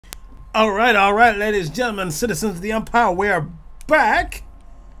All right, ladies and gentlemen, citizens of the Empire, we are back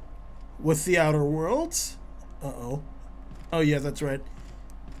with the Outer Worlds. Uh-oh. Oh, yeah, that's right.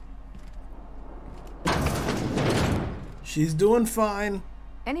 She's doing fine.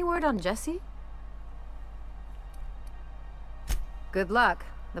 Any word on Jesse? Good luck.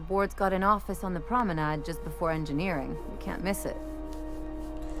 The board's got an office on the promenade just before engineering. You can't miss it.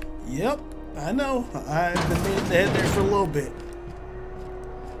 Yep, I know. I've been meaning to head there for a little bit.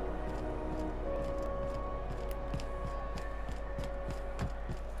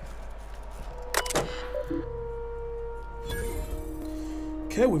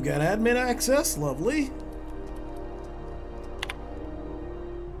 Okay, we've got admin access. Lovely.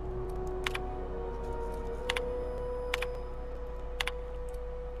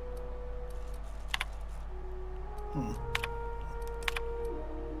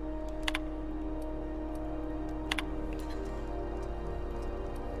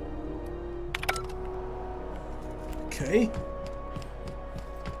 Okay.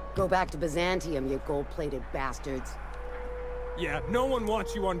 Go back to Byzantium, you gold-plated bastards. Yeah, no one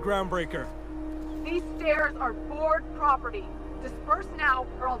wants you on Groundbreaker. These stairs are board property. Disperse now,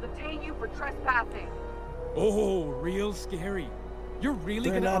 or I'll detain you for trespassing. Oh, real scary. You're really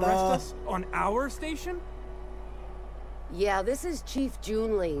gonna arrest us on our station? Yeah, this is Chief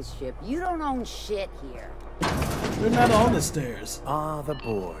Junlei's ship. You don't own shit here. They're not on the stairs. Ah, the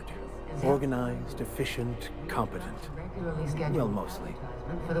board. Organized, efficient, competent. Well, mostly.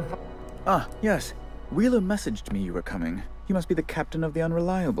 Ah, yes. Wheeler messaged me you were coming. He must be the captain of the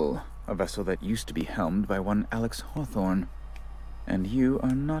Unreliable, a vessel that used to be helmed by one Alex Hawthorne. And you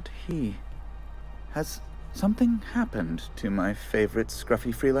are not he. Has something happened to my favorite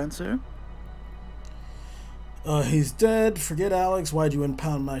scruffy freelancer? He's dead. Forget Alex. Why'd you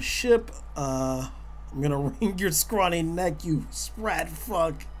impound my ship? I'm gonna wring your scrawny neck, you sprat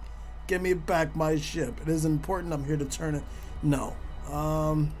fuck. Give me back my ship. It is important. I'm here to turn it. No.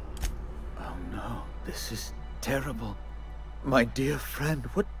 Oh no, this is terrible. My dear friend,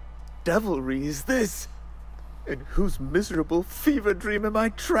 what devilry is this? In whose miserable fever dream am I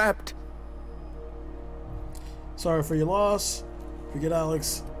trapped? Sorry for your loss. Forget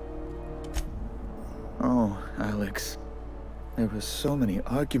Alex. Oh, Alex. There were so many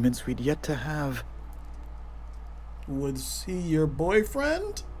arguments we'd yet to have. Was he your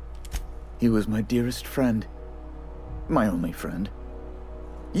boyfriend? He was my dearest friend. My only friend.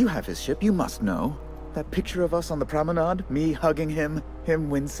 You have his ship, you must know. That picture of us on the promenade, me hugging him, him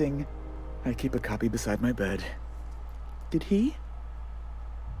wincing. I keep a copy beside my bed. Did he?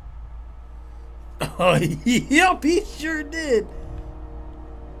 Oh, yep, he sure did.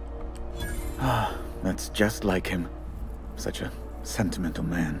 Ah, that's just like him. Such a sentimental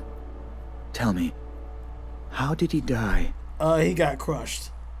man. Tell me, how did he die? He got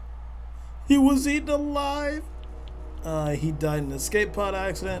crushed. He was eaten alive. He died in an escape pod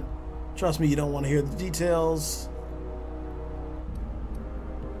accident. Trust me, you don't want to hear the details.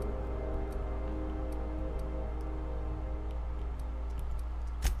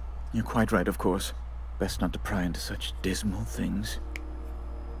 You're quite right, of course. Best not to pry into such dismal things.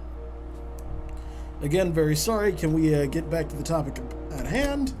 Again, very sorry. Can we get back to the topic at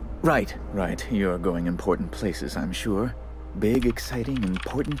hand? Right. You're going important places, I'm sure. Big, exciting,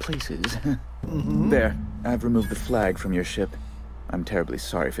 important places. There, I've removed the flag from your ship. I'm terribly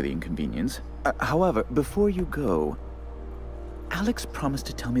sorry for the inconvenience. However, before you go, Alex promised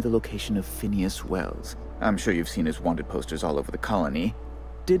to tell me the location of Phineas Wells. I'm sure you've seen his wanted posters all over the colony.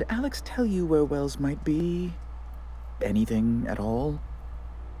 Did Alex tell you where Wells might be? Anything at all?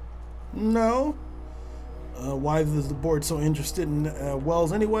 No. Why is the board so interested in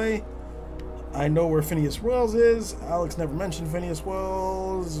Wells anyway? I know where Phineas Wells is. Alex never mentioned Phineas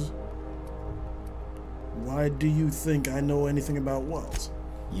Wells. Why do you think I know anything about Wells?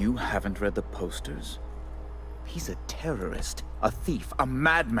 You haven't read the posters. He's a terrorist, a thief, a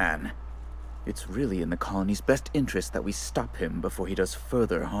madman. It's really in the colony's best interest that we stop him before he does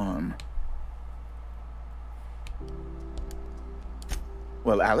further harm.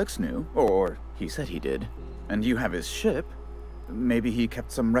 Well, Alex knew, or he said he did. And you have his ship. Maybe he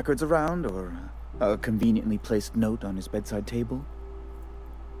kept some records around, or a conveniently placed note on his bedside table.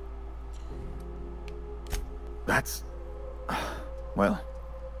 That's... well,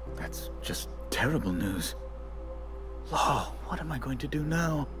 that's just terrible news. Law, what am I going to do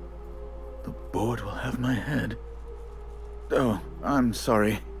now? The board will have my head. Oh, I'm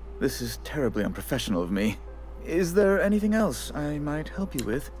sorry. This is terribly unprofessional of me. Is there anything else I might help you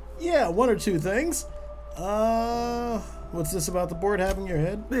with? Yeah, one or two things. What's this about the board having your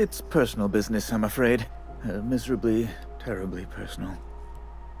head? It's personal business, I'm afraid. Miserably, terribly personal.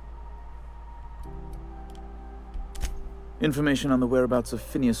 Information on the whereabouts of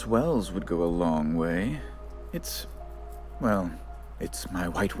Phineas Wells would go a long way. Well, it's my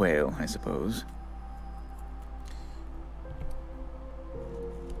white whale, I suppose.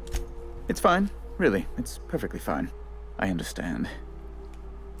 It's fine, really. It's perfectly fine. I understand.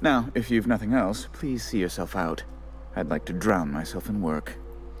 Now, if you've nothing else, please see yourself out. I'd like to drown myself in work.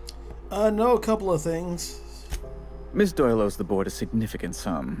 No, a couple of things. Miss Doyle owes the board a significant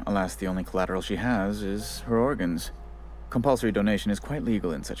sum. Alas, the only collateral she has is her organs. Compulsory donation is quite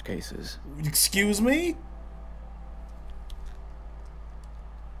legal in such cases. Excuse me?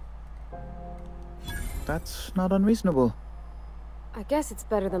 That's not unreasonable. I guess it's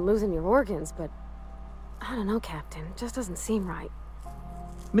better than losing your organs, but I don't know, Captain. It just doesn't seem right.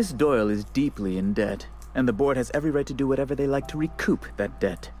 Miss Doyle is deeply in debt, and the board has every right to do whatever they like to recoup that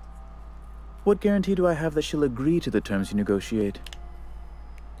debt. What guarantee do I have that she'll agree to the terms you negotiate?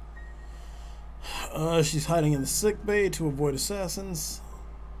 She's hiding in the sickbay to avoid assassins.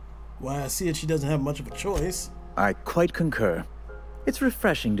 Why, I see it, she doesn't have much of a choice. I quite concur. It's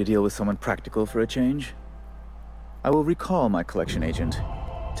refreshing to deal with someone practical for a change. I will recall my collection agent.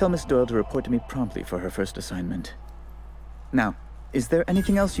 Tell Miss Doyle to report to me promptly for her first assignment. Now, is there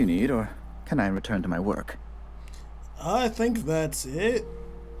anything else you need, or can I return to my work? I think that's it.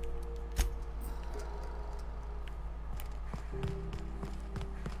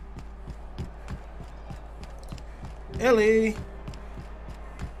 Ellie!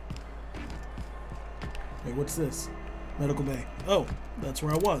 Wait, what's this? Medical bay. Oh, that's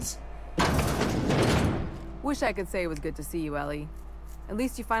where I was. Wish I could say it was good to see you, Ellie. At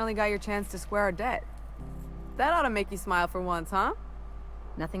least you finally got your chance to square our debt. That ought to make you smile for once, huh?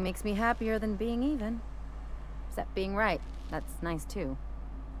 Nothing makes me happier than being even. Except being right. That's nice, too.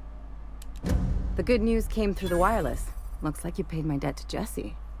 The good news came through the wireless. Looks like you paid my debt to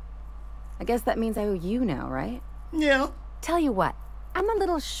Jesse. I guess that means I owe you now, right? Yeah. Tell you what, I'm a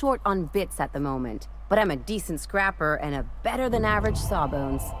little short on bits at the moment, but I'm a decent scrapper and a better-than-average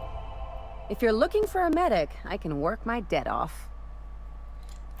sawbones. If you're looking for a medic, I can work my debt off.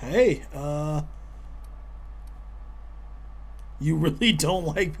 Hey, you really don't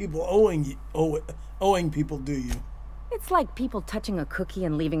like people owing people, do you? It's like people touching a cookie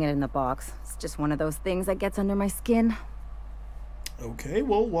and leaving it in the box. It's just one of those things that gets under my skin. Okay,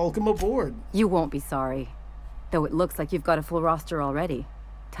 well, welcome aboard. You won't be sorry. Though it looks like you've got a full roster already.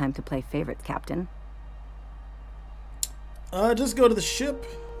 Time to play favorites, Captain. Just go to the ship.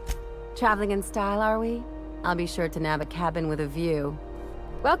 Traveling in style, are we? I'll be sure to nab a cabin with a view.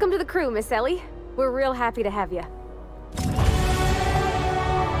 Welcome to the crew, Miss Ellie. We're real happy to have you.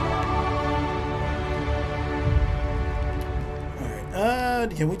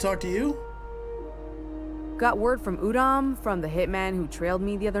 Alright, can we talk to you? Got word from Udom, from the hitman who trailed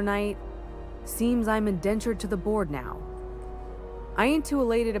me the other night. Seems I'm indentured to the board now. I ain't too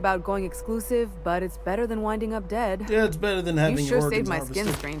elated about going exclusive, but it's better than winding up dead. Yeah, it's better than having you sure your organs saved my harvested.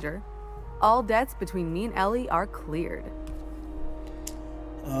 skin, stranger. All debts between me and Ellie are cleared.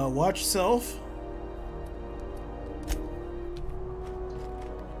 Watch yourself.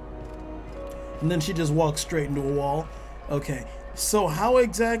 And then she just walks straight into a wall. Okay, so how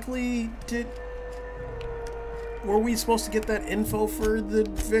exactly were we supposed to get that info for the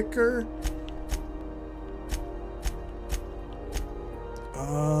Vicar?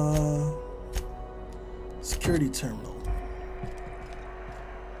 Security terminal.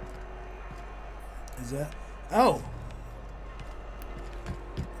 Is that? Oh.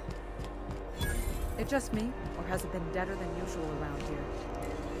 It just me, or has it been deader than usual around here?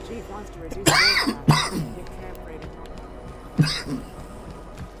 Chief wants to reduce the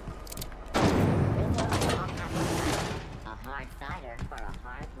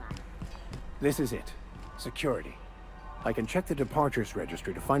This is it. Security. I can check the departures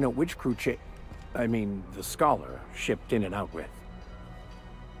registry to find out which crew the Scholar shipped in and out with.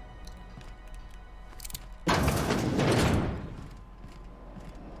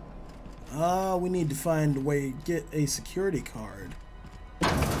 We need to find a way to get a security card.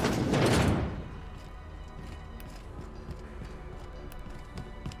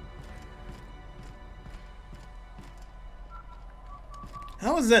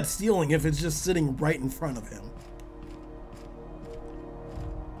 How is that stealing if it's just sitting right in front of him?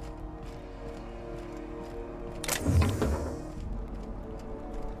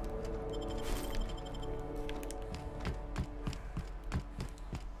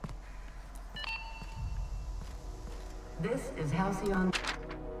 This is Helcyon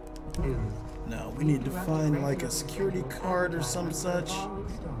News. No, we need to find like a security card or some such.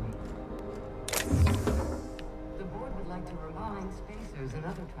 The board would like to remind spacers and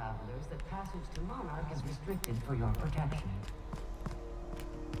other other travelers that passage to Monarch is restricted for your protection.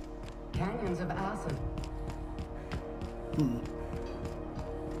 Canyons of acid.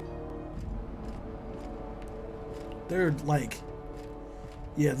 They're like,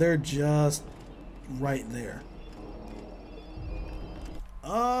 yeah, they're just right there.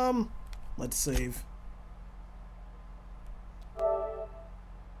 Let's save.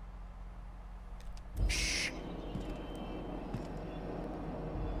 Shh.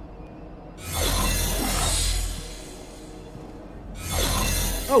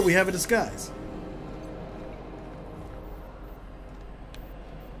 Oh, we have a disguise.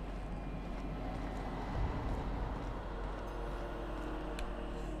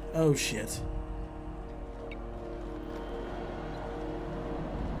 Oh shit.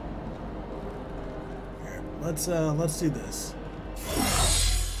 Here, let's do this.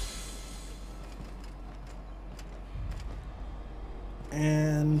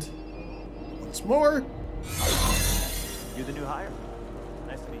 And once more. You the new hire?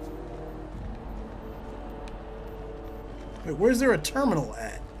 Nice to meet you. Wait, where's there a terminal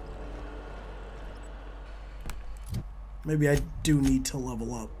at? Maybe I do need to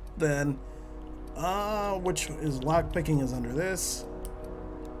level up then. Which is lockpicking is under this.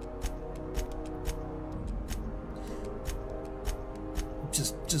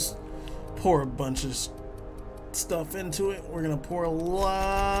 Just pour a bunch of stuff into it. We're gonna pour a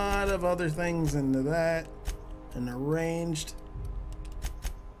lot of other things into that and arranged.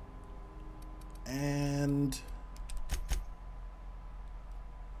 And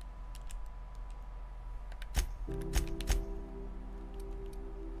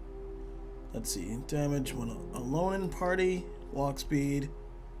let's see, damage when alone in party, walk speed.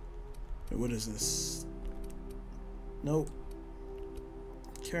 Wait, what is this? Nope.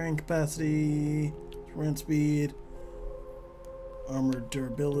 Carrying capacity, run speed, armor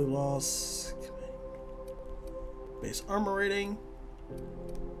durability loss, base armor rating.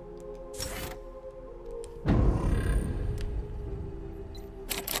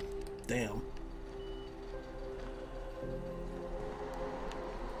 Damn.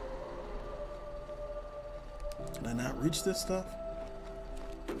 Can I not reach this stuff?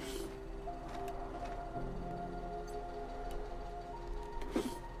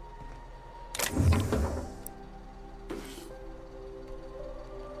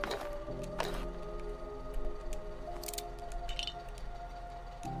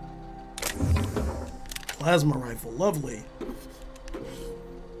 Plasma rifle, lovely.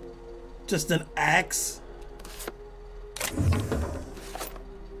 Just an axe.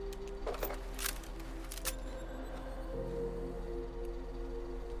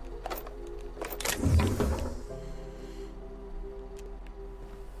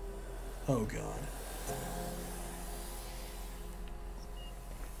 Oh God.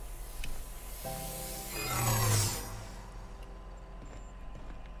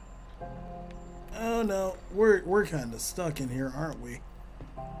 Oh no, we're kind of stuck in here, aren't we?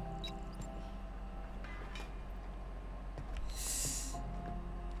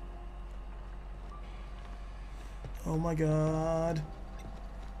 Oh my God.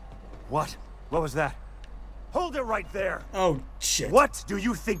 What? What was that? Hold it right there! Oh shit. What do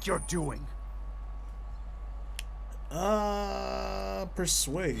you think you're doing?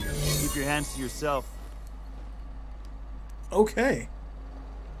 Persuade. Keep your hands to yourself. Okay.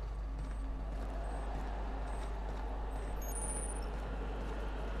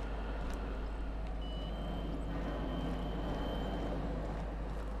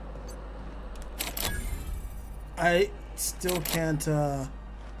 I still can't,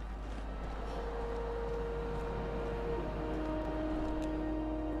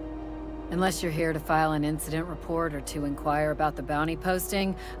 Unless you're here to file an incident report or to inquire about the bounty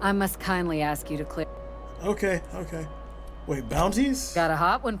posting, I must kindly ask you to clear... Okay, okay. Wait, bounties? Got a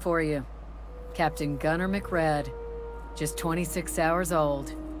hot one for you. Captain Gunnar McRed. Just 26 hours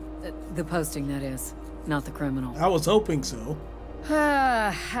old. The posting, that is. Not the criminal. I was hoping so.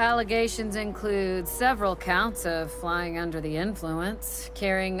 Allegations include several counts of flying under the influence,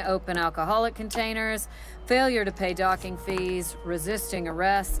 carrying open alcoholic containers, failure to pay docking fees, resisting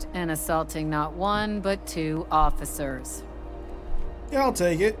arrest, and assaulting not one but 2 officers. Yeah, I'll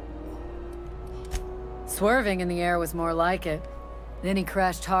take it. Swerving in the air was more like it. Then he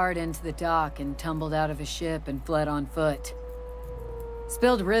crashed hard into the dock and tumbled out of his ship and fled on foot.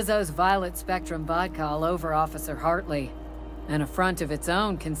 Spilled Rizzo's Violet Spectrum vodka all over Officer Hartley. An affront of its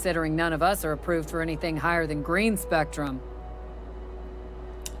own, considering none of us are approved for anything higher than green spectrum.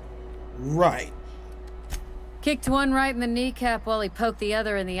 Right. Kicked one right in the kneecap while he poked the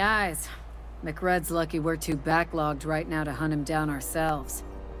other in the eyes. McRed's lucky we're too backlogged right now to hunt him down ourselves.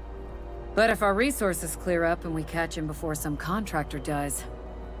 But if our resources clear up and we catch him before some contractor does,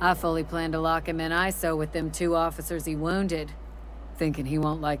 I fully plan to lock him in ISO with them 2 officers he wounded. Thinking he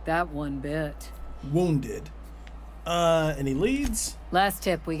won't like that one bit. Wounded. Any leads? Last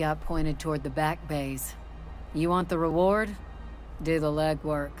tip we got pointed toward the back bays. You want the reward? Do the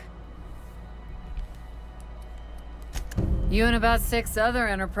legwork. You and about 6 other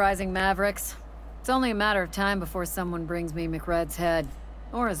enterprising mavericks. It's only a matter of time before someone brings me McRed's head,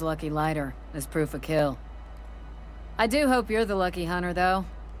 or his lucky lighter, as proof of kill. I do hope you're the lucky hunter, though.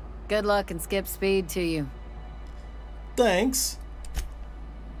 Good luck and skip speed to you. Thanks.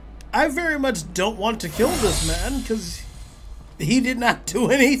 I very much don't want to kill this man, because he did not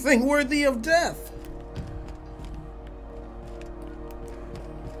do anything worthy of death.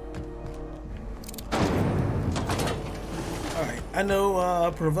 Alright, I know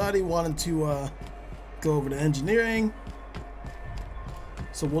Pravati wanted to go over to engineering,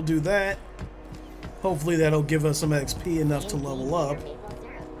 so we'll do that. Hopefully that'll give us some XP enough to level up.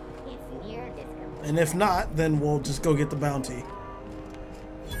 And if not, then we'll just go get the bounty.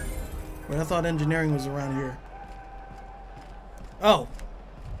 Wait, I thought engineering was around here. Oh.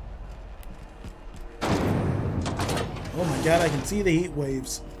 Oh my god, I can see the heat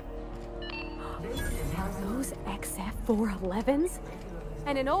waves. Those XF411s?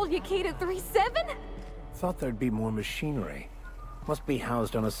 And an old Yakita 37? Thought there'd be more machinery. Must be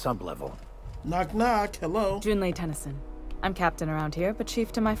housed on a sub-level. Knock knock, hello. Junlei Tennyson. I'm captain around here, but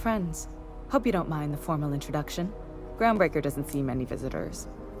chief to my friends. Hope you don't mind the formal introduction. Groundbreaker doesn't see many visitors.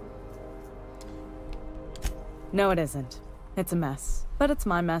 No, it isn't. It's a mess. But it's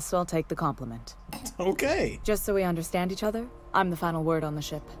my mess, so I'll take the compliment. Okay. Just so we understand each other, I'm the final word on the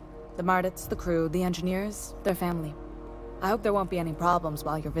ship. The Mardits, the crew, the engineers, their family. I hope there won't be any problems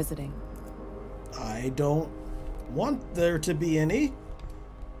while you're visiting. I don't want there to be any.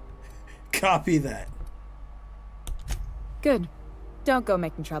 Copy that. Good. Don't go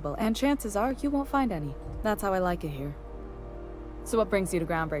making trouble, and chances are you won't find any. That's how I like it here. So what brings you to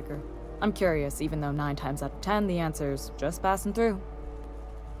Groundbreaker? I'm curious, even though 9 times out of 10 the answer's just passing through.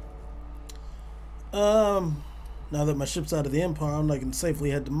 Now that my ship's out of the impound, I can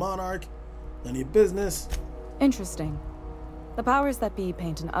safely head to Monarch. None of business. Interesting. The powers that be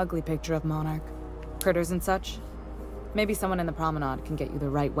paint an ugly picture of Monarch. Critters and such. Maybe someone in the promenade can get you the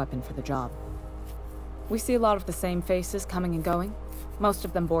right weapon for the job. We see a lot of the same faces coming and going. Most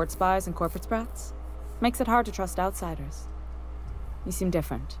of them board spies and corporate sprats. Makes it hard to trust outsiders. You seem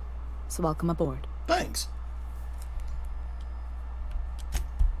different, so welcome aboard. Thanks.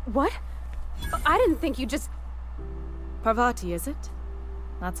 What? I didn't think you just... Pravati, is it?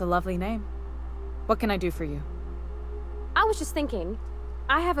 That's a lovely name. What can I do for you? I was just thinking,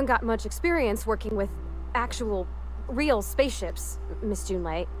 I haven't got much experience working with actual, real spaceships, Miss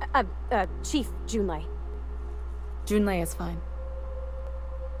Junlei. Chief Junlei. Junlei is fine.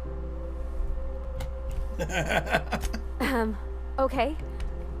 Okay.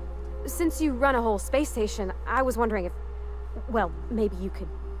 Since you run a whole space station, I was wondering if... Well, maybe you could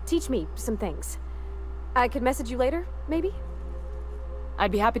teach me some things. I could message you later, maybe?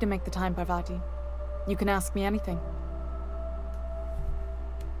 I'd be happy to make the time, Pravati. You can ask me anything.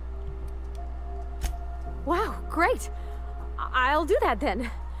 Wow, great. I'll do that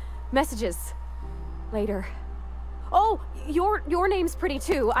then. Messages. Later. Oh, your name's pretty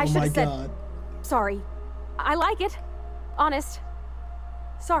too. I should have said... God. Sorry. I like it. Honest.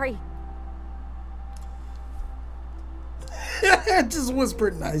 Sorry. Just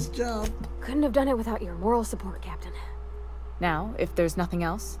whispered, nice job. Couldn't have done it without your moral support, Captain. Now, if there's nothing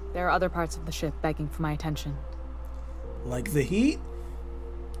else, there are other parts of the ship begging for my attention. Like the heat?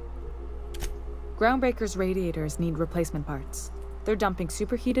 Groundbreaker's radiators need replacement parts. They're dumping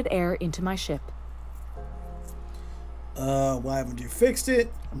superheated air into my ship. Why haven't you fixed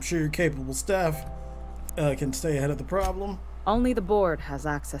it? I'm sure your capable staff can stay ahead of the problem. Only the board has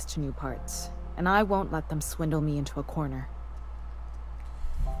access to new parts, and I won't let them swindle me into a corner.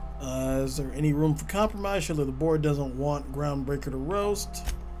 Is there any room for compromise? Surely the board doesn't want Groundbreaker to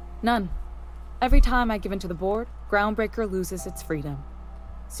roast. None. Every time I give in to the board, Groundbreaker loses its freedom.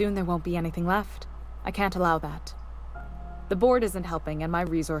 Soon there won't be anything left. I can't allow that. The board isn't helping, and my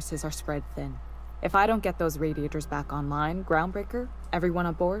resources are spread thin. If I don't get those radiators back online, Groundbreaker, everyone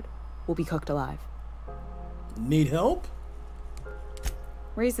on board, will be cooked alive. Need help?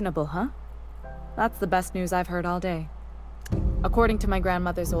 Reasonable, huh? That's the best news I've heard all day. According to my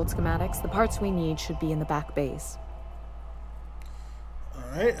grandmother's old schematics, the parts we need should be in the back bays.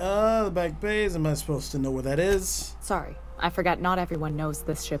 Alright, the back bays. Am I supposed to know where that is? Sorry, I forgot not everyone knows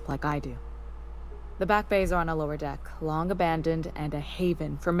this ship like I do. The back bays are on a lower deck, long abandoned and a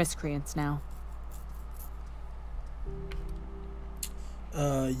haven for miscreants now.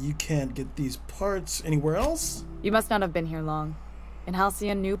 You can't get these parts anywhere else? You must not have been here long. In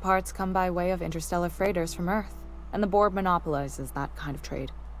Helcyon, new parts come by way of interstellar freighters from Earth, and the board monopolizes that kind of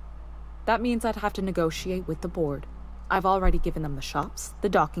trade. That means I'd have to negotiate with the board. I've already given them the shops, the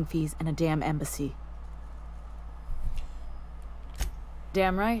docking fees, and a damn embassy.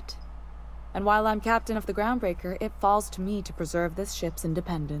 Damn right. And while I'm captain of the Groundbreaker, it falls to me to preserve this ship's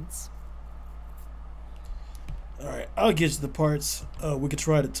independence. Alright, I'll get you the parts. We could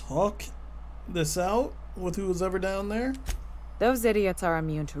try to talk this out with who was ever down there. Those idiots are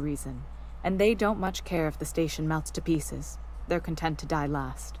immune to reason, and they don't much care if the station melts to pieces. They're content to die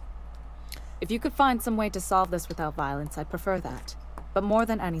last. If you could find some way to solve this without violence, I'd prefer that. But more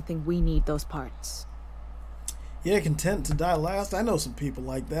than anything, we need those parts. Yeah, content to die last. I know some people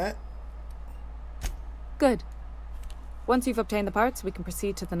like that. Good. Once you've obtained the parts, we can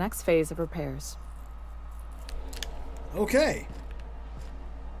proceed to the next phase of repairs. Okay.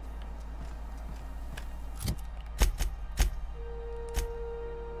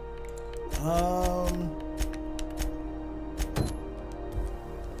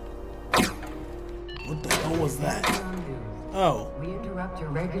 What the hell was that? Oh. We interrupt your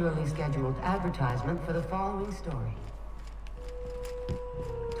regularly scheduled advertisement for the following story.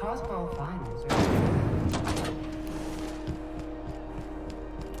 Tossball finals are...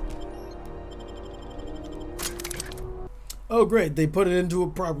 Oh, great. They put it into a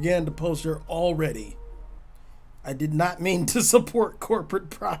propaganda poster already. I did not mean to support corporate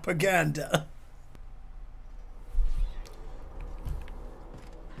propaganda.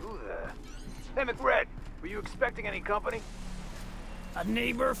 Who there? Hey, McRed, were you expecting any company? A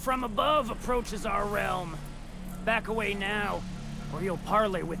neighbor from above approaches our realm. Back away now, or you'll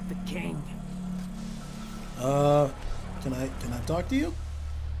parley with the king. Can I talk to you?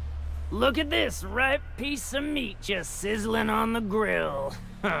 Look at this ripe piece of meat just sizzling on the grill.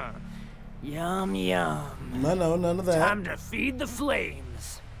 Yum, yum. No, none of that. Time to feed the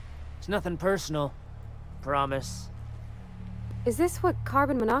flames. It's nothing personal. Promise. Is this what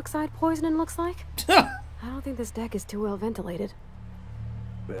carbon monoxide poisoning looks like? I don't think this deck is too well ventilated.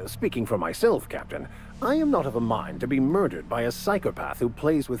 Speaking for myself, Captain, I am not of a mind to be murdered by a psychopath who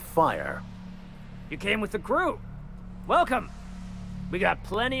plays with fire. You came with the crew. Welcome. We got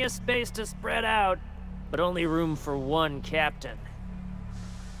plenty of space to spread out, but only room for one captain.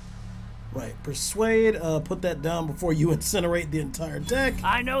 Right. Persuade, put that down before you incinerate the entire deck.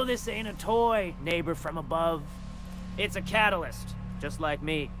 I know this ain't a toy, neighbor from above. It's a catalyst, just like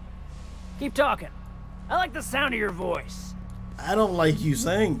me. Keep talking. I like the sound of your voice. I don't like you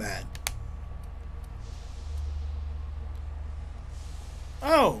saying that.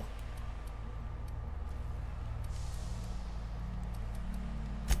 Oh.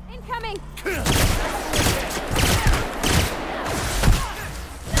 Incoming!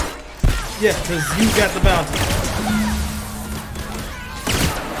 Yeah, because you got the bounty.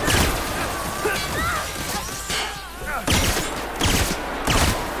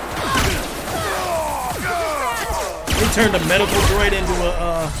 They turned a medical droid into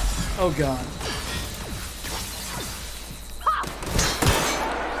a, oh god.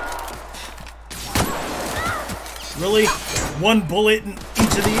 Really? One bullet in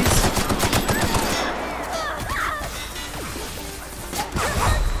each of these?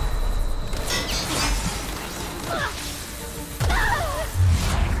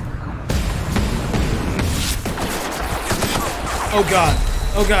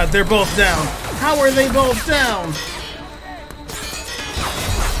 Oh god, they're both down. How are they both down?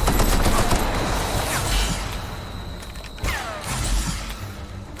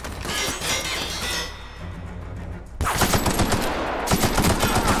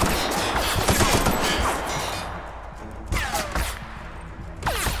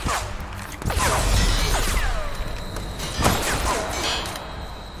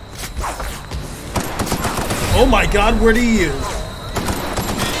 Oh my god, where do you?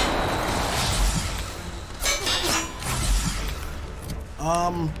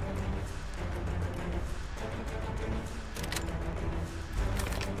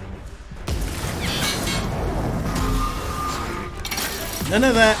 None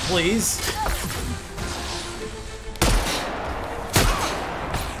of that, please.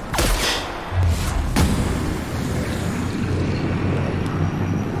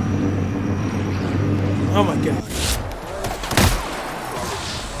 Oh my god.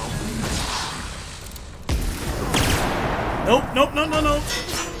 Nope, no.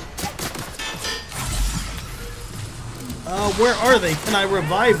 Where are they? Can I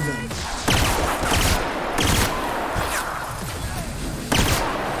revive them?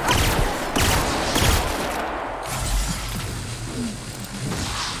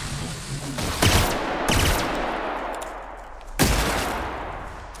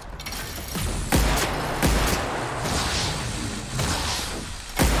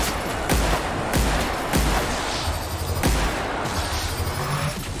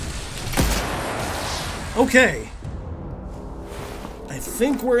 Okay. I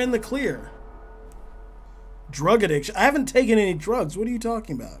think we're in the clear. Drug addiction. I haven't taken any drugs. What are you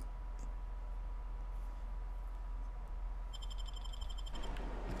talking about?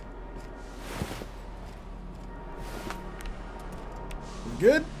 We're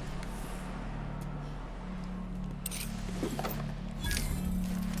good?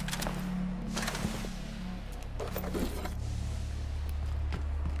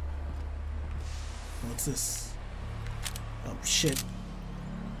 What's this? Oh, shit.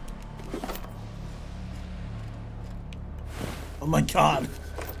 Oh my god.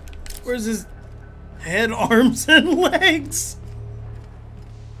 Where's his head, arms, and legs?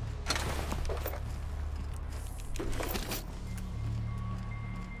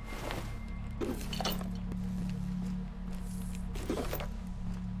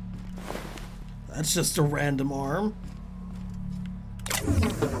 That's just a random arm.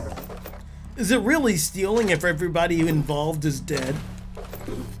 Is it really stealing if everybody involved is dead?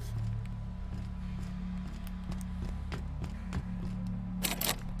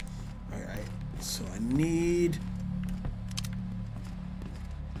 Alright, so I need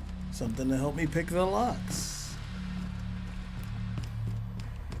something to help me pick the locks.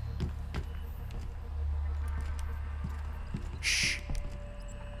 Shh.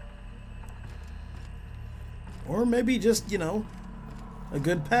 Or maybe just, you know, a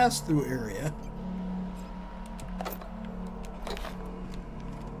good pass-through area.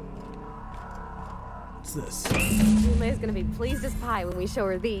 What's this? Liz gonna be pleased as pie when we show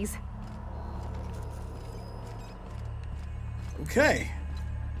her these. Okay.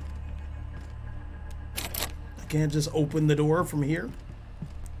 I can't just open the door from here.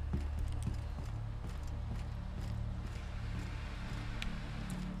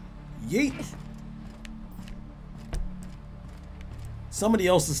 Yeet. Somebody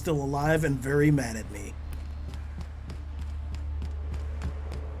else is still alive and very mad at me.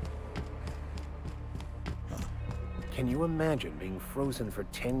 Can you imagine being frozen for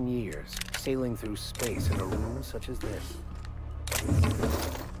 10 years, sailing through space in a room such as this?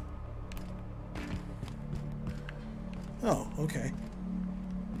 Oh, okay.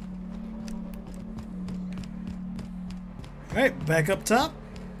 Alright, back up top.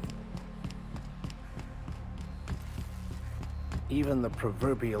 Even the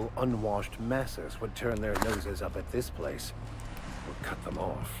proverbial unwashed masses would turn their noses up at this place. Or cut them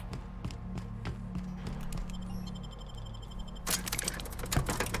off.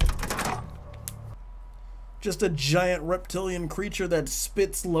 Just a giant reptilian creature that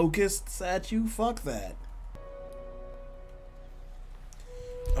spits locusts at you? Fuck that.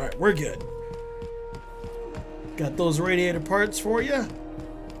 Alright, we're good. Got those radiator parts for you.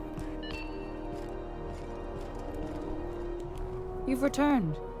 You've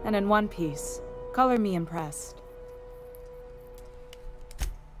returned, and in one piece. Color me impressed.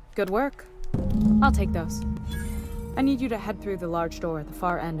 Good work. I'll take those. I need you to head through the large door at the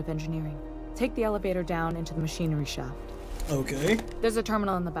far end of engineering. Take the elevator down into the machinery shaft. Okay. There's a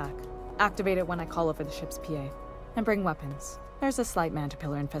terminal in the back. Activate it when I call over the ship's PA. And bring weapons. There's a slight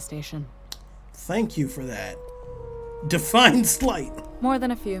mantipillar infestation. Thank you for that. Define slight. More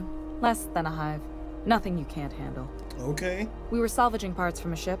than a few. Less than a hive. Nothing you can't handle. Okay. We were salvaging parts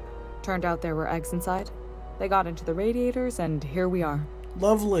from a ship. Turned out there were eggs inside. They got into the radiators, and here we are.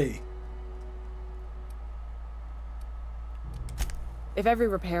 Lovely. If every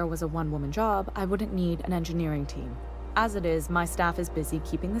repair was a one-woman job, I wouldn't need an engineering team. As it is, my staff is busy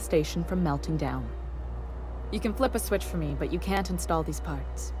keeping the station from melting down. You can flip a switch for me, but you can't install these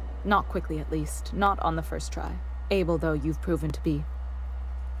parts. Not quickly, at least. Not on the first try. Able, though, you've proven to be.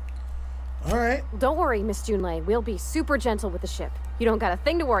 Alright. Don't worry, Miss Junlei. We'll be super gentle with the ship. You don't got a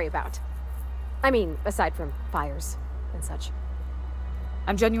thing to worry about. I mean, aside from fires and such.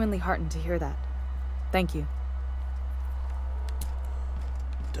 I'm genuinely heartened to hear that. Thank you.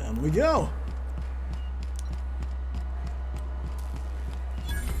 Down we go.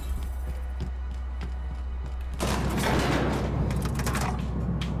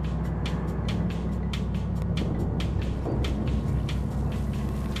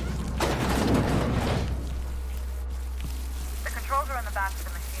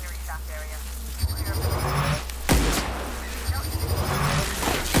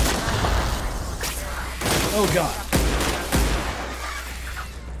 Oh god.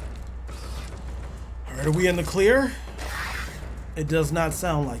 Alright, are we in the clear? It does not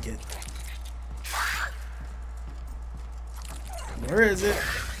sound like it. Where is it?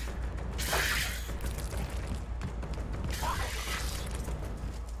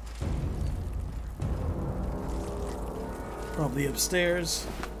 Probably upstairs.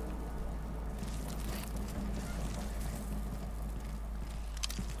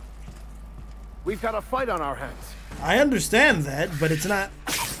 We've got a fight on our hands. I understand that, but it's not...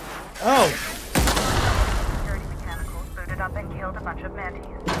 Oh. Security mechanicals booted up and killed a bunch of mantis.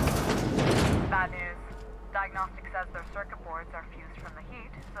 Bad news. Diagnostic says their circuit boards are fused from the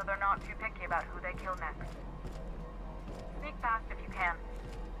heat, so they're not too picky about who they kill next. Sneak past if you can.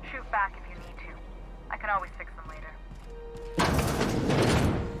 Shoot back if you need to. I can always fix them later.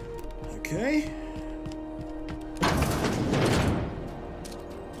 Okay.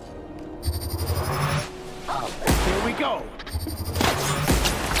 Here we go.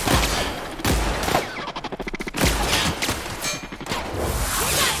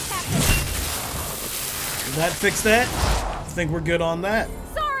 Did that fix that? I think we're good on that.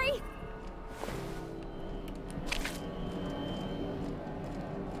 Sorry.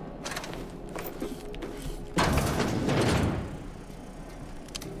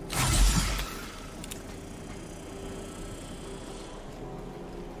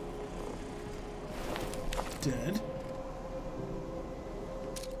 Dead.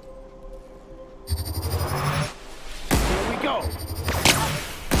 Here we go.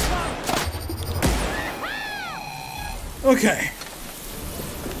 Okay.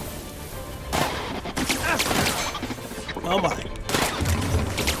 Oh my.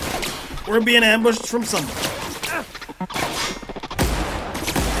 We're being ambushed from somewhere.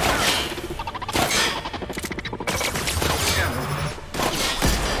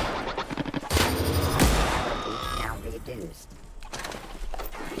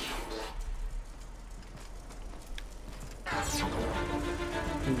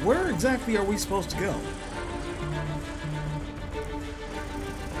 Where exactly are we supposed to go?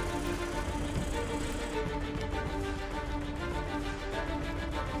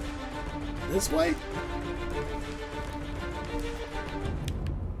 This way?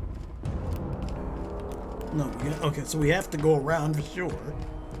 No, okay, so we have to go around for sure.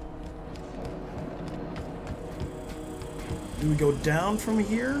 Do we go down from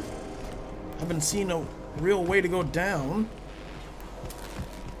here? I haven't seen a real way to go down.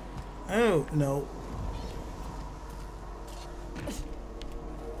 Oh, no.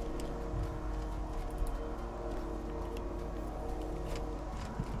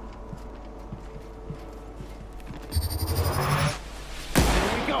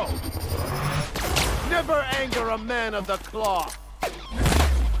 Never anger a man of the cloth.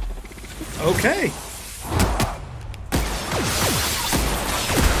 Okay.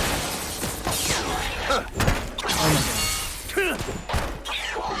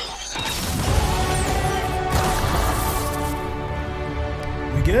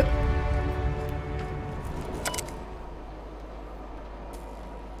 We good?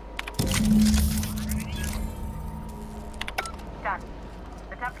 Done.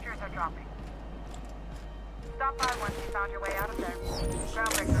 The temperatures are dropping. Stop by once you found your way out of there.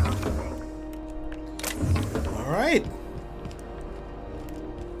 Groundbreaker opens. Alright.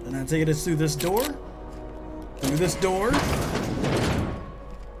 And I take us through this door. Through this door.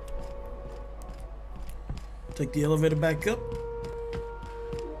 Take the elevator back up.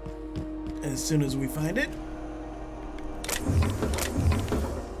 As soon as we find it.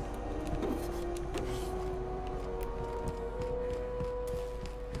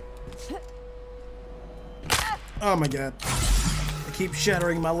 Oh my god. I keep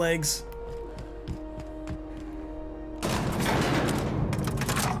shattering my legs.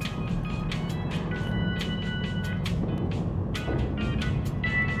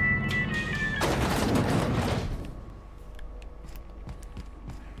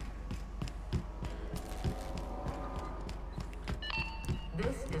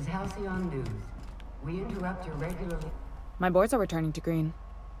 This is Helcyon News. We interrupt your regularly... My boards are returning to green.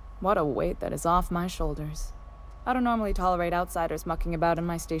 What a weight that is off my shoulders. I don't normally tolerate outsiders mucking about in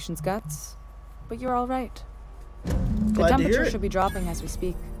my station's guts, but you're all right. The temperature should be dropping as we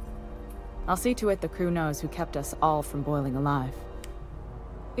speak. I'll see to it the crew knows who kept us all from boiling alive.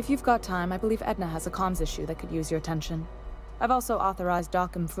 If you've got time, I believe Edna has a comms issue that could use your attention. I've also authorized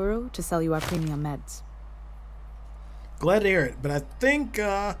Doc and Furu to sell you our premium meds. Glad to hear it, but I think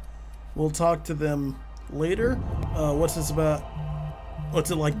we'll talk to them later. What's this about?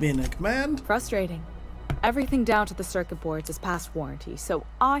 What's it like being in command? Frustrating. Everything down to the circuit boards is past warranty, so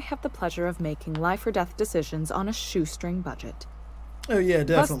I have the pleasure of making life or death decisions on a shoestring budget. Oh yeah,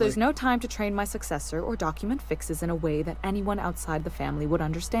 definitely. Plus, there's no time to train my successor or document fixes in a way that anyone outside the family would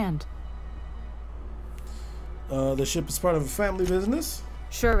understand. The ship is part of a family business?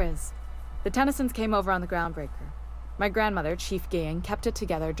 Sure is. The Tennysons came over on the Groundbreaker. My grandmother, Chief Gaying, kept it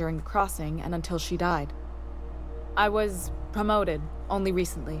together during the crossing and until she died. I was promoted only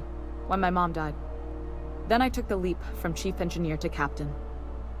recently, when my mom died. Then I took the leap from chief engineer to captain.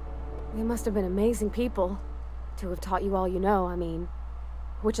 They must have been amazing people to have taught you all you know, I mean,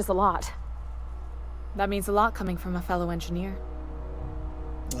 which is a lot. That means a lot coming from a fellow engineer.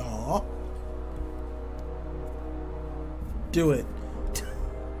 Aww. Do it.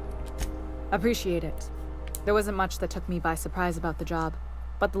 Appreciate it. There wasn't much that took me by surprise about the job,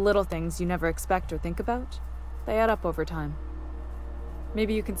 but the little things you never expect or think about, they add up over time.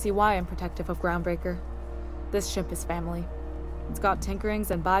 Maybe you can see why I'm protective of Groundbreaker. This ship is family. It's got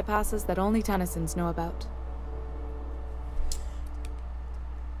tinkerings and bypasses that only Tennysons know about.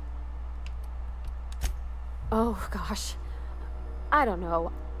 Oh, gosh. I don't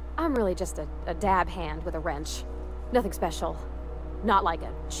know. I'm really just a dab hand with a wrench. Nothing special. Not like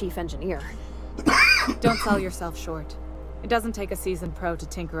a chief engineer. Don't sell yourself short. It doesn't take a seasoned pro to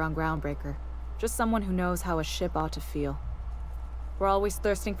tinker on Groundbreaker. Just someone who knows how a ship ought to feel. We're always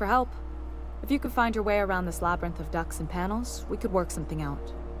thirsting for help. If you could find your way around this labyrinth of ducts and panels, we could work something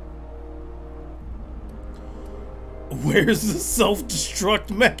out. Where's the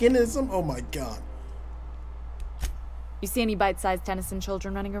self-destruct mechanism? Oh my god. You see any bite-sized Tennyson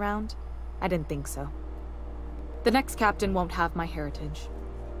children running around? I didn't think so. The next captain won't have my heritage.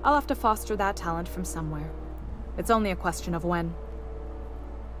 I'll have to foster that talent from somewhere. It's only a question of when.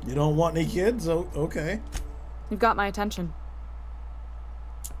 You don't want any kids? Oh, okay. You've got my attention.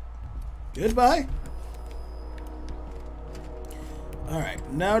 Goodbye.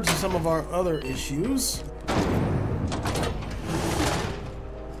 Alright, now to some of our other issues.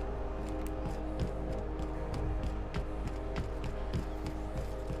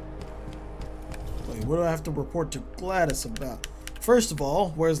 Wait, what do I have to report to Gladys about? First of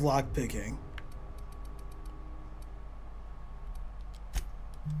all, where's lockpicking?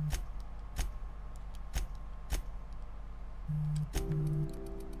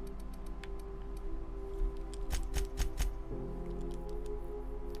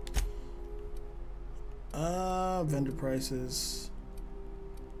 Vendor prices.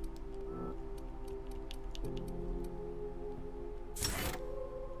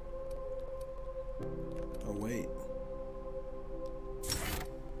 Oh, wait.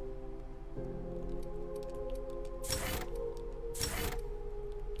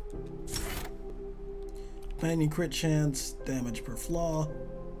 Planning crit chance, damage per flaw.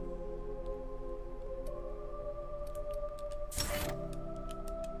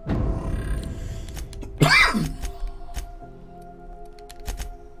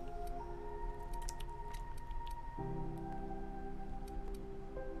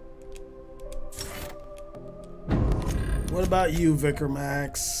 What about you, Vicar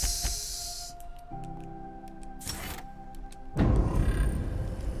Max?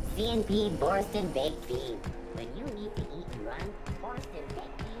 CNP Borston Baked Beans. When you need to eat and run, Borston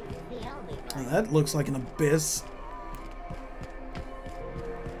Baked Beans is the only one. Oh, that looks like an abyss.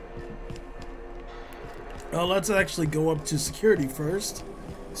 Oh, let's actually go up to security first.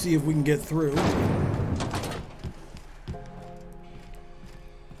 See if we can get through.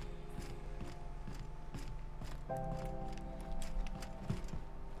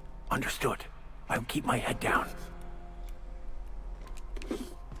 Understood. I'll keep my head down.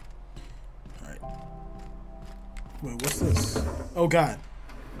 Alright. Wait, what's this? Oh god.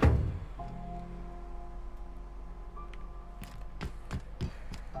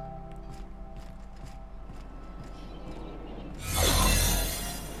 I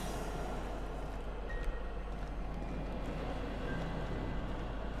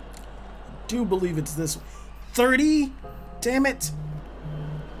do believe it's this 30? Damn it.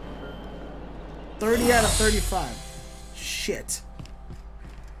 30 out of 35. Shit.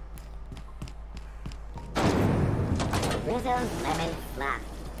 Rizzo's lemon slap.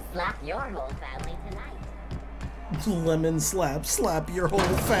 Slap your whole family tonight. Lemon slap. Slap your whole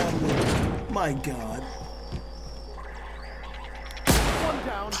family. My god. One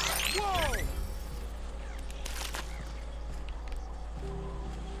down. Whoa!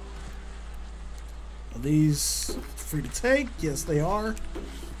 Are these free to take? Yes, they are.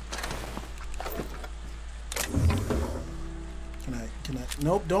 Can I?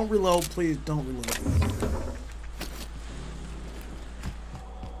 Nope, don't reload, please. Don't reload.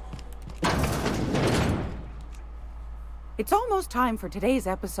 It's almost time for today's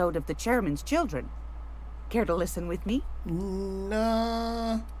episode of The Chairman's Children. Care to listen with me?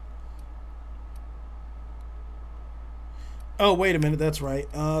 Nah. Oh, wait a minute. That's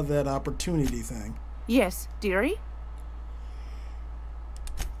right. That opportunity thing. Yes, dearie?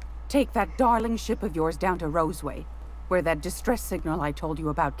 Take that darling ship of yours down to Roseway, where that distress signal I told you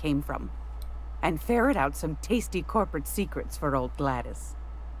about came from, and ferret out some tasty corporate secrets for old Gladys.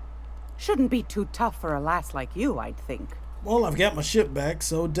 Shouldn't be too tough for a lass like you, I'd think. Well, I've got my ship back,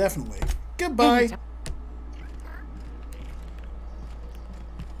 so definitely. Goodbye.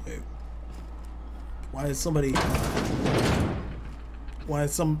 Wait. Why is somebody... Why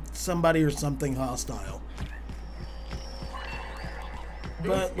is somebody or something hostile?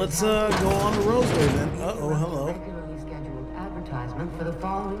 But let's go on to Roseway then. Uh-oh, hello. Regularly scheduled advertisement for the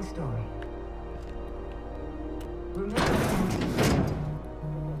following story.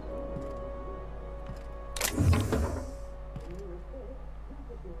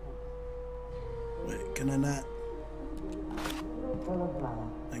 Wait, can I not?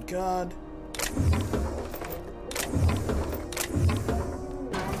 Thank God.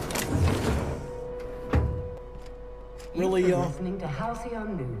 Really, y'all? Listening to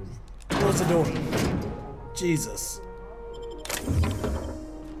Helcyon News. Close the door. Jesus.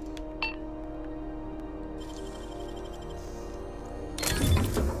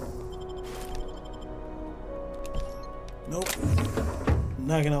 Nope.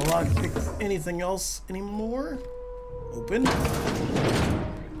 Not gonna lockpick anything else anymore. Open.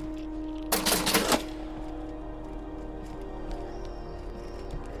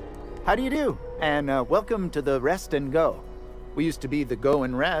 How do you do? And welcome to the Rest and Go. We used to be the Go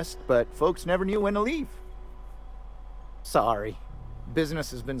and Rest, but folks never knew when to leave. Sorry.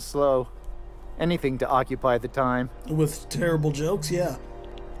 Business has been slow. Anything to occupy the time. With terrible jokes, yeah.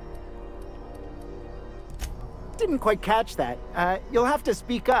 Didn't quite catch that. You'll have to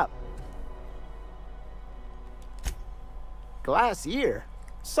speak up. Glass ear?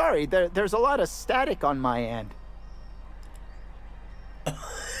 Sorry, there's a lot of static on my end.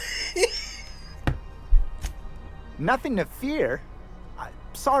 Nothing to fear.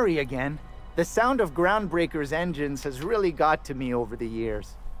 Sorry again. The sound of Groundbreaker's engines has really got to me over the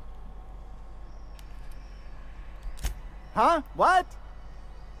years. Huh? What?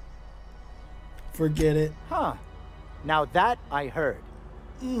 Forget it. Huh. Now that I heard.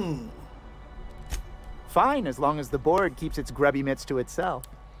 Fine, as long as the board keeps its grubby mitts to itself.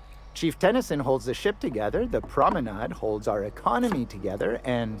 Chief Tennyson holds the ship together, the Promenade holds our economy together,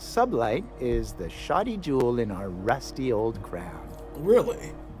 and Sublight is the shoddy jewel in our rusty old crown.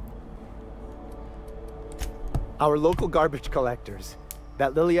 Really? Our local garbage collectors.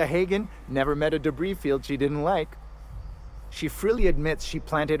 That Lilia Hagen never met a debris field she didn't like. She freely admits she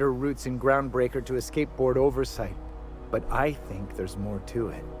planted her roots in Groundbreaker to escape board oversight. But I think there's more to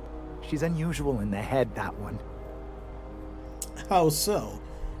it. She's unusual in the head, that one. How so?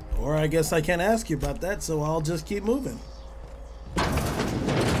 Or I guess I can't ask you about that, so I'll just keep moving.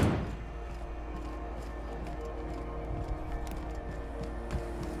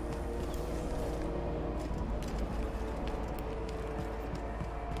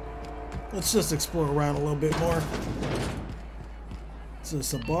 Let's just explore around a little bit more. Is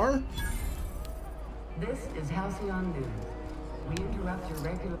this a bar? This is Helcyon News. We interrupt your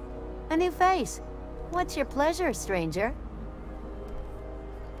regular... A new face. What's your pleasure, stranger?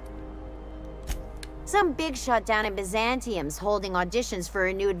 Some big shot down in Byzantium's holding auditions for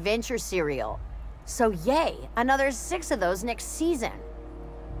a new adventure serial. So yay, another 6 of those next season.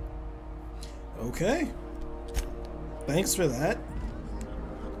 Okay. Thanks for that.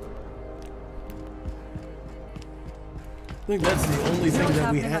 I think that's the only thing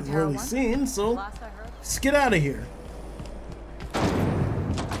that we hadn't really seen, so let's get out of here.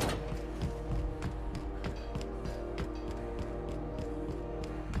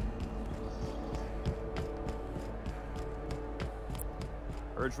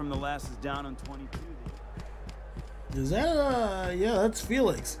 Heard from the lass is down on 22. Is that, yeah, that's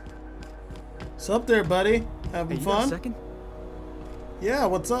Felix. What's up there, buddy? Having hey, fun? Got a second? Yeah,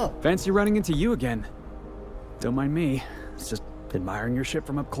 what's up? Fancy running into you again. Don't mind me. It's just admiring your ship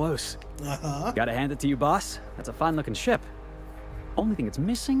from up close. Uh-huh. Gotta hand it to you, boss. That's a fine-looking ship. Only thing it's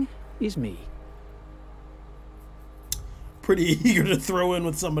missing is me. Pretty eager to throw in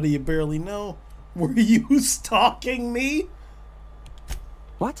with somebody you barely know. Were you stalking me?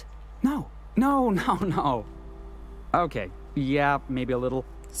 What? No. No. Okay, yeah, maybe a little.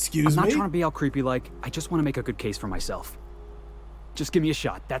 Excuse me? I'm not me? trying to be all creepy like. I just want to make a good case for myself. Just give me a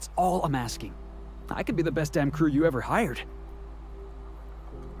shot. That's all I'm asking. I could be the best damn crew you ever hired.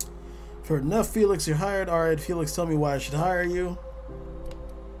 For enough, Felix, you're hired. All right, Felix, tell me why I should hire you.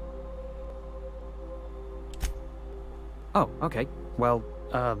 Oh, okay. Well,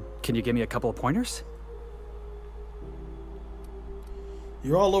 can you give me a couple of pointers?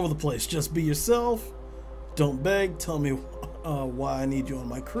 You're all over the place. Just be yourself. Don't beg. Tell me why I need you on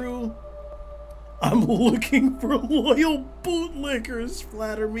my crew. I'm looking for loyal bootlickers.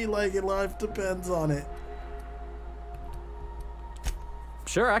 Flatter me like your life depends on it.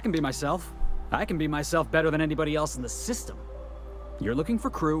 Sure, I can be myself. I can be myself better than anybody else in the system. You're looking for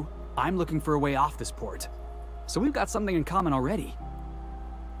crew, I'm looking for a way off this port. So we've got something in common already.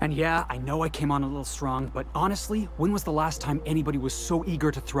 And yeah, I know I came on a little strong, but honestly, when was the last time anybody was so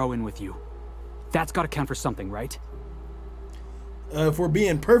eager to throw in with you? That's gotta count for something, right? If we're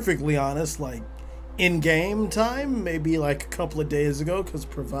being perfectly honest, like, in-game time, maybe like a couple of days ago, because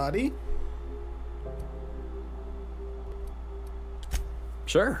Pravati.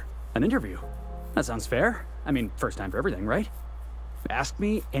 Sure, an interview. That sounds fair. I mean, first time for everything, right? Ask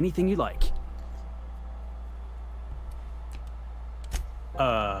me anything you like.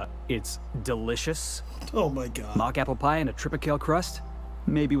 It's delicious. Oh my god. Mock apple pie and a tripicale crust?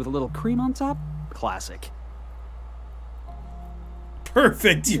 Maybe with a little cream on top? Classic.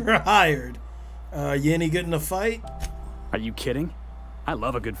 Perfect, you're hired. You any good in a fight? Are you kidding? I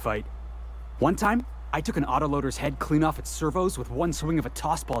love a good fight. One time, I took an autoloader's head clean off its servos with one swing of a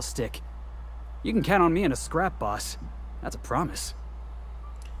tossball stick. You can count on me in a scrap, boss. That's a promise.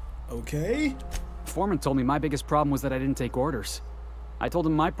 Okay. Foreman told me my biggest problem was that I didn't take orders. I told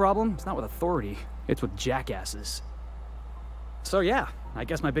him my problem is not with authority, it's with jackasses. So yeah, I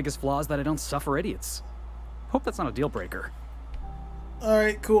guess my biggest flaw is that I don't suffer idiots. Hope that's not a deal breaker.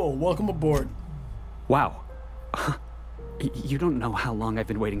 Alright, cool. Welcome aboard. Wow. You don't know how long I've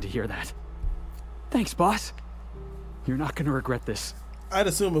been waiting to hear that. Thanks, boss. You're not gonna regret this. I'd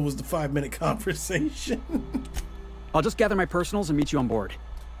assume it was the 5-minute conversation. I'll just gather my personals and meet you on board.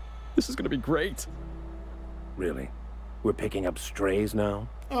 This is gonna be great. Really? We're picking up strays now?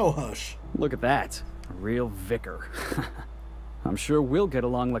 Oh, hush. Look at that. A real vicar. I'm sure we'll get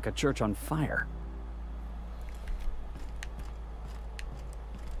along like a church on fire.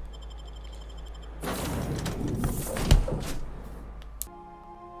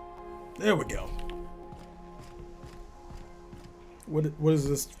 There we go. What is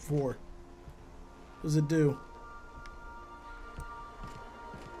this for? What does it do?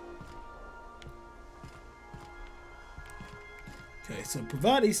 Okay, so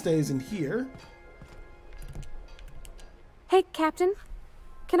Pravati stays in here. Hey, Captain.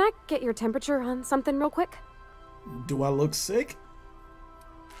 Can I get your temperature on something real quick? Do I look sick?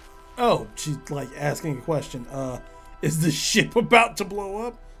 Oh, she's like asking a question. Is the ship about to blow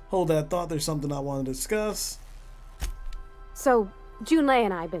up? Hold that thought, there's something I want to discuss. So, Junlei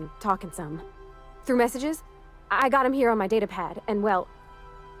and I have been talking some. Through messages. I got him here on my datapad, and well...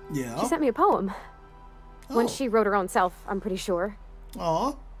 Yeah? She sent me a poem. One she wrote her own self, I'm pretty sure.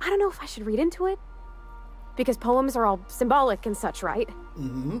 Aw. I don't know if I should read into it. Because poems are all symbolic and such, right?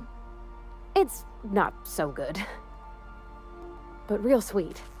 Mm-hmm. It's not so good. But real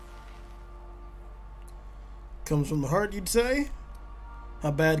sweet. Comes from the heart, you'd say?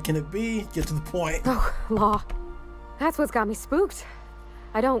 How bad can it be? Get to the point. Oh, law. That's what's got me spooked.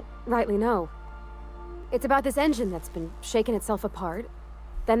 I don't rightly know. It's about this engine that's been shaking itself apart.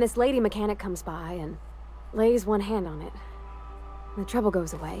 Then this lady mechanic comes by and lays one hand on it. The trouble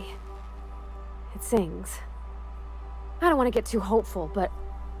goes away. It sings. I don't want to get too hopeful, but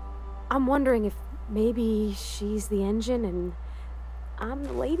I'm wondering if maybe she's the engine and I'm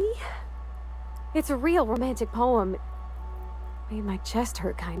the lady? It's a real romantic poem. It made my chest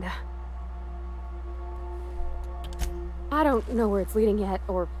hurt, kinda. I don't know where it's leading yet,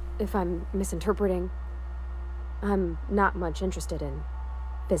 or if I'm misinterpreting. I'm not much interested in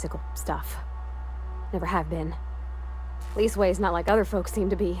physical stuff. Never have been. Leastways not like other folks seem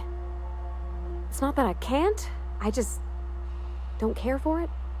to be. It's not that I can't, I just don't care for it.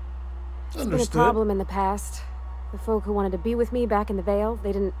 It's been a problem in the past. The folk who wanted to be with me back in the Vale,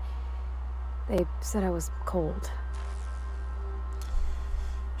 they said I was cold.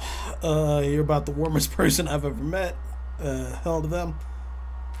 You're about the warmest person I've ever met. Hell to them.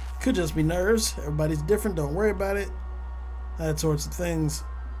 Could just be nerves. Everybody's different, don't worry about it. That sorts of things.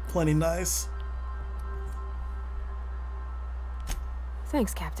 Plenty nice.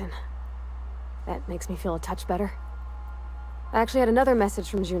 Thanks, Captain. That makes me feel a touch better. I actually had another message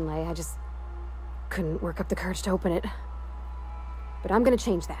from Junlei. I just couldn't work up the courage to open it. But I'm gonna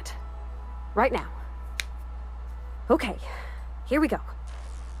change that. Right now. Okay, here we go.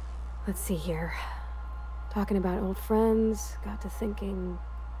 Let's see here. Talking about old friends, got to thinking...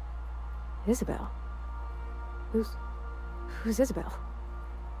 Isabel? Who's Isabel?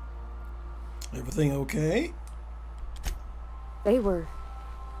 Everything okay? They were...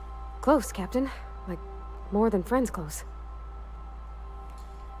 close, Captain. Like, more than friends close.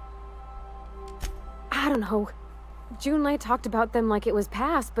 I don't know. Junlei talked about them like it was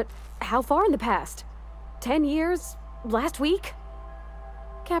past, but how far in the past? 10 years? Last week?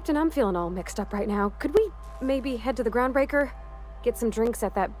 Captain, I'm feeling all mixed up right now. Could we maybe head to the Groundbreaker? Get some drinks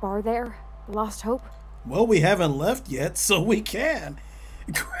at that bar there? Lost hope? Well, we haven't left yet, so we can.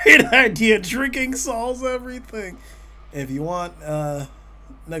 Great idea. Drinking solves everything. If you want,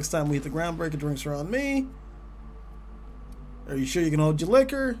 next time we hit the Groundbreaker, drinks are on me. Are you sure you can hold your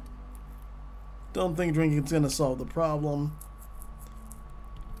liquor? Don't think drinking's gonna solve the problem.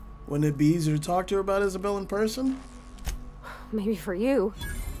 Wouldn't it be easier to talk to her about Isabel in person? Maybe for you.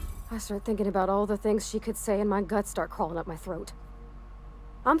 I start thinking about all the things she could say and my guts start crawling up my throat.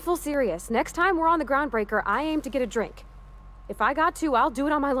 I'm full serious. Next time we're on the Groundbreaker, I aim to get a drink. If I got to, I'll do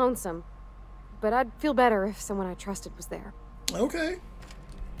it on my lonesome. But I'd feel better if someone I trusted was there. Okay.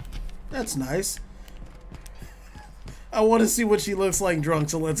 That's nice. I want to see what she looks like drunk,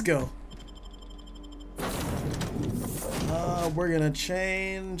 so let's go. We're gonna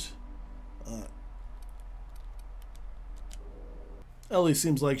change. Ellie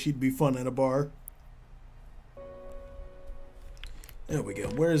seems like she'd be fun at a bar. There we go.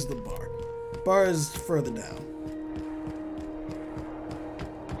 Where's the bar? Bar is further down.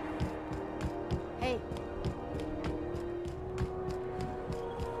 Hey.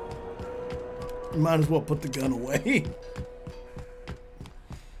 Might as well put the gun away.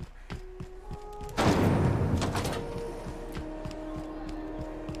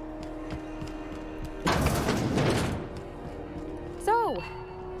 So,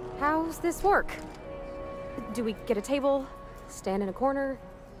 how's this work? Do we get a table? Stand in a corner?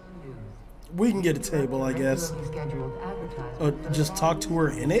 We can get a table, I guess. Just talk to her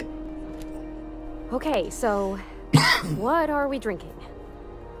in it? Okay, so what are we drinking?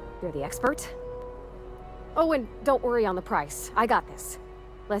 You're the expert? Oh, and don't worry on the price. I got this.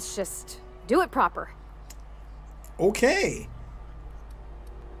 Let's just do it proper. Okay.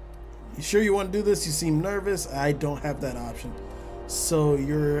 You sure you want to do this? You seem nervous. I don't have that option. So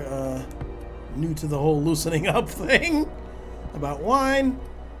you're new to the whole loosening up thing about wine.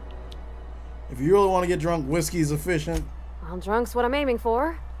 If you really want to get drunk, whiskey's efficient. Well, drunk's what I'm aiming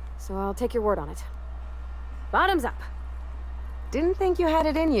for, so I'll take your word on it. Bottoms up. Didn't think you had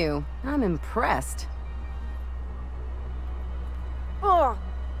it in you. I'm impressed. Oh,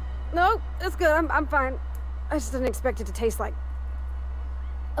 no, it's good. I'm fine. I just didn't expect it to taste like...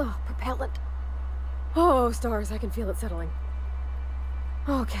 Oh, propellant. Oh, stars, I can feel it settling.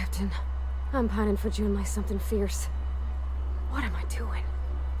 Oh, Captain. I'm pining for June like something fierce. What am I doing?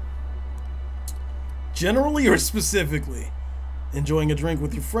 Generally or specifically? Enjoying a drink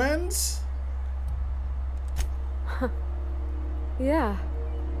with your friends? Yeah.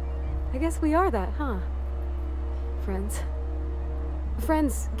 I guess we are that, huh? Friends.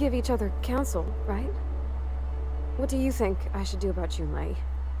 Friends give each other counsel, right? What do you think I should do about Junlei?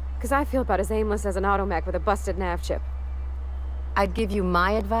 Because I feel about as aimless as an automech with a busted nav chip. I'd give you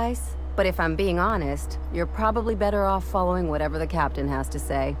my advice, but if I'm being honest, you're probably better off following whatever the captain has to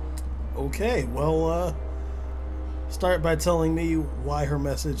say. Okay, well, start by telling me why her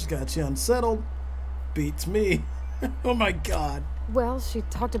message got you unsettled. Beats me. Oh my god. Well, she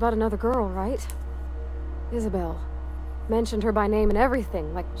talked about another girl, right? Isabel. Mentioned her by name and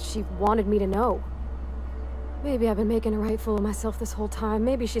everything, like she wanted me to know. Maybe I've been making a right fool of myself this whole time.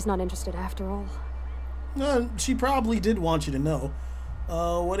 Maybe she's not interested after all. She probably did want you to know.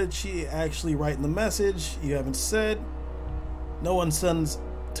 What did she actually write in the message? You haven't said. No one sends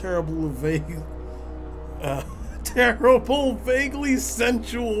terrible, vaguely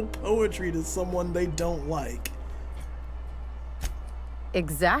sensual poetry to someone they don't like.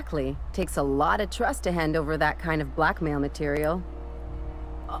 Exactly. Takes a lot of trust to hand over that kind of blackmail material.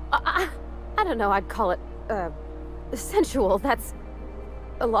 I don't know, I'd call it, sensual. That's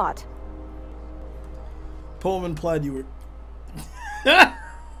a lot. Poem implied you were...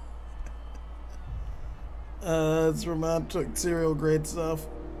 it's romantic, serial, great stuff.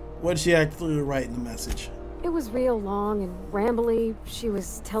 What'd she actually write in the message? It was real long and rambly. She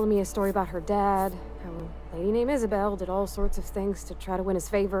was telling me a story about her dad, how a lady named Isabel did all sorts of things to try to win his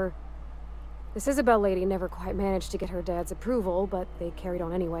favor. This Isabel lady never quite managed to get her dad's approval, but they carried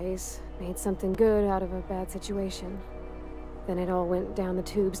on anyways. Made something good out of a bad situation. Then it all went down the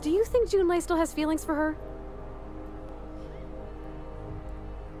tubes. Do you think Junlei still has feelings for her?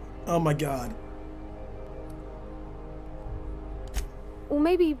 Oh my god. Well,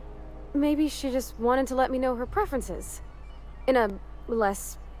 maybe she just wanted to let me know her preferences. In a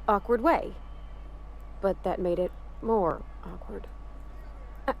less awkward way. But that made it more awkward.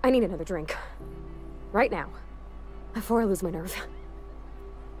 I need another drink. Right now. Before I lose my nerve.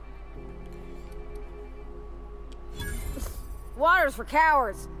 Water's for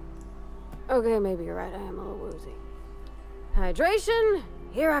cowards. Okay, maybe you're right. I am a little woozy. Hydration,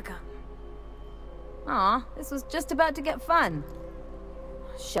 here I come. Aw, this was just about to get fun.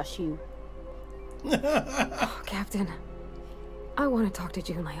 Shush you. Oh, Captain, I want to talk to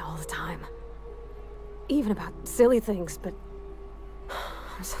Junlei all the time. Even about silly things, but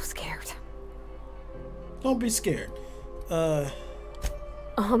I'm so scared. Don't be scared.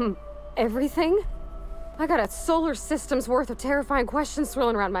 Everything? I got a solar system's worth of terrifying questions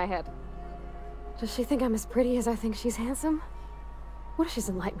swirling around my head. Does she think I'm as pretty as I think she's handsome? What if she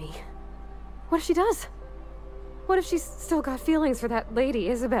doesn't like me? What if she does? What if she's still got feelings for that lady,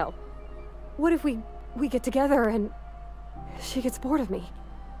 Isabel? What if we get together and she gets bored of me?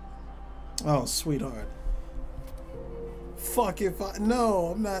 Oh, sweetheart. Fuck if I... No,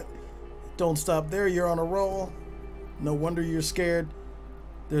 I'm not... Don't stop there. You're on a roll. No wonder you're scared.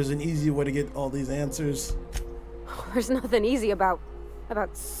 There's an easy way to get all these answers. There's nothing easy about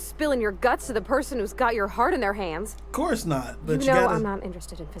spilling your guts to the person who's got your heart in their hands. Of course not, but you know I'm not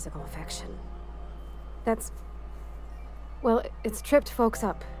interested in physical affection. That's... Well, it's tripped folks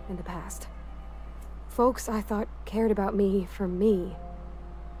up in the past. Folks I thought cared about me for me.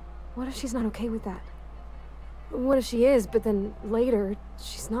 What if she's not okay with that? What if she is, but then later,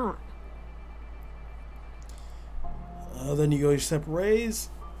 she's not? Then you go your separate ways.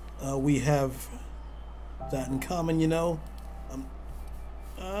 We have that in common, you know.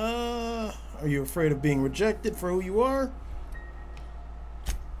 Are you afraid of being rejected for who you are?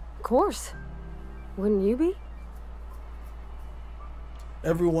 Of course. Wouldn't you be?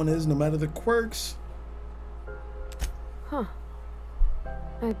 Everyone is, no matter the quirks. Huh.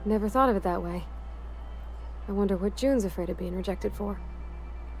 I'd never thought of it that way. I wonder what June's afraid of being rejected for.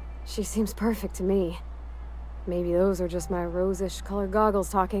 She seems perfect to me. Maybe those are just my rosish colored goggles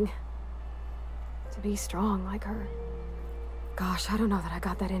talking. To be strong like her. Gosh, I don't know that I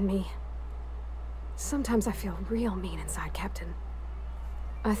got that in me. Sometimes I feel real mean inside, Captain.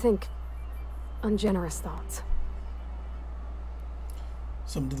 I think ungenerous thoughts.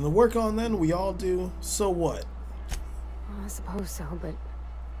 Something to work on then, we all do. So what? Well, I suppose so, but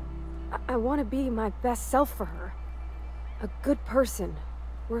I want to be my best self for her. A good person,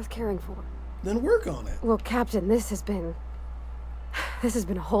 worth caring for. Then work on it. Well, Captain, this has been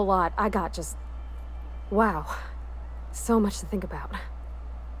a whole lot. I got just... Wow. So much to think about.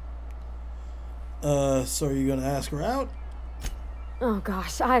 So are you gonna ask her out? Oh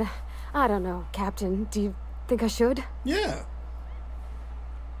gosh, I don't know, Captain. Do you think I should? Yeah.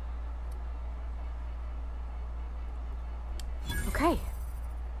 Okay.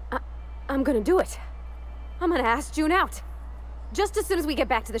 I'm gonna do it. I'm gonna ask June out. Just as soon as we get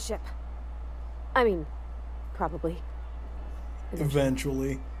back to the ship. I mean, probably.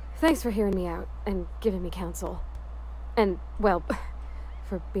 Eventually. Thanks for hearing me out and giving me counsel. And, well,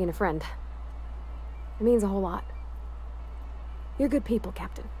 for being a friend. It means a whole lot. You're good people,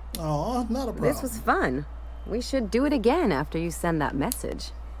 Captain. Aw, not a problem. This was fun. We should do it again after you send that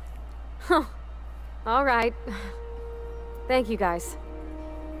message. Huh. All right. Thank you, guys.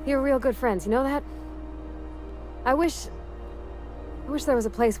 You're real good friends, you know that? I wish there was a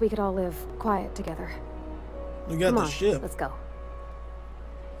place we could all live quiet together. We got the ship. Let's go.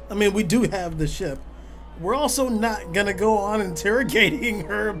 I mean, we do have the ship. We're also not gonna go on interrogating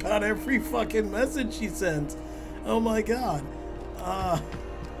her about every fucking message she sends. Oh my god.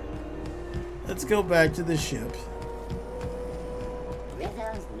 Let's go back to the ship.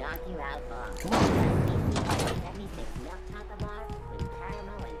 Rizzo's knock you out long. Come on.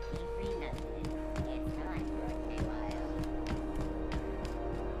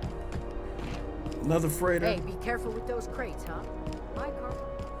 Another freighter. Hey, be careful with those crates, huh? My car.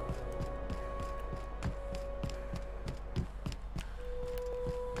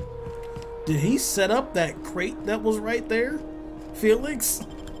 Did he set up that crate that was right there, Felix?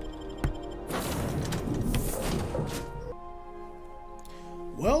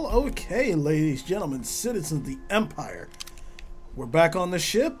 Well, okay, ladies, gentlemen, citizens of the Empire. We're back on the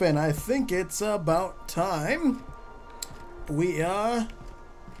ship, and I think it's about time.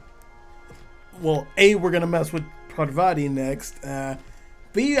 Well, A, we're going to mess with Pravati next.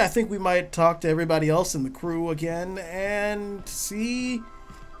 B, I think we might talk to everybody else in the crew again. And C,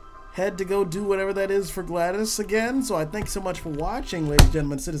 head to go do whatever that is for Gladys again. So I thank you so much for watching, ladies and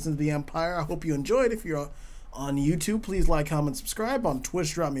gentlemen, citizens of the Empire. I hope you enjoyed. If you're on YouTube, please like, comment, subscribe. On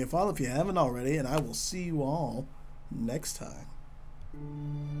Twitch, drop me a follow if you haven't already. And I will see you all next time.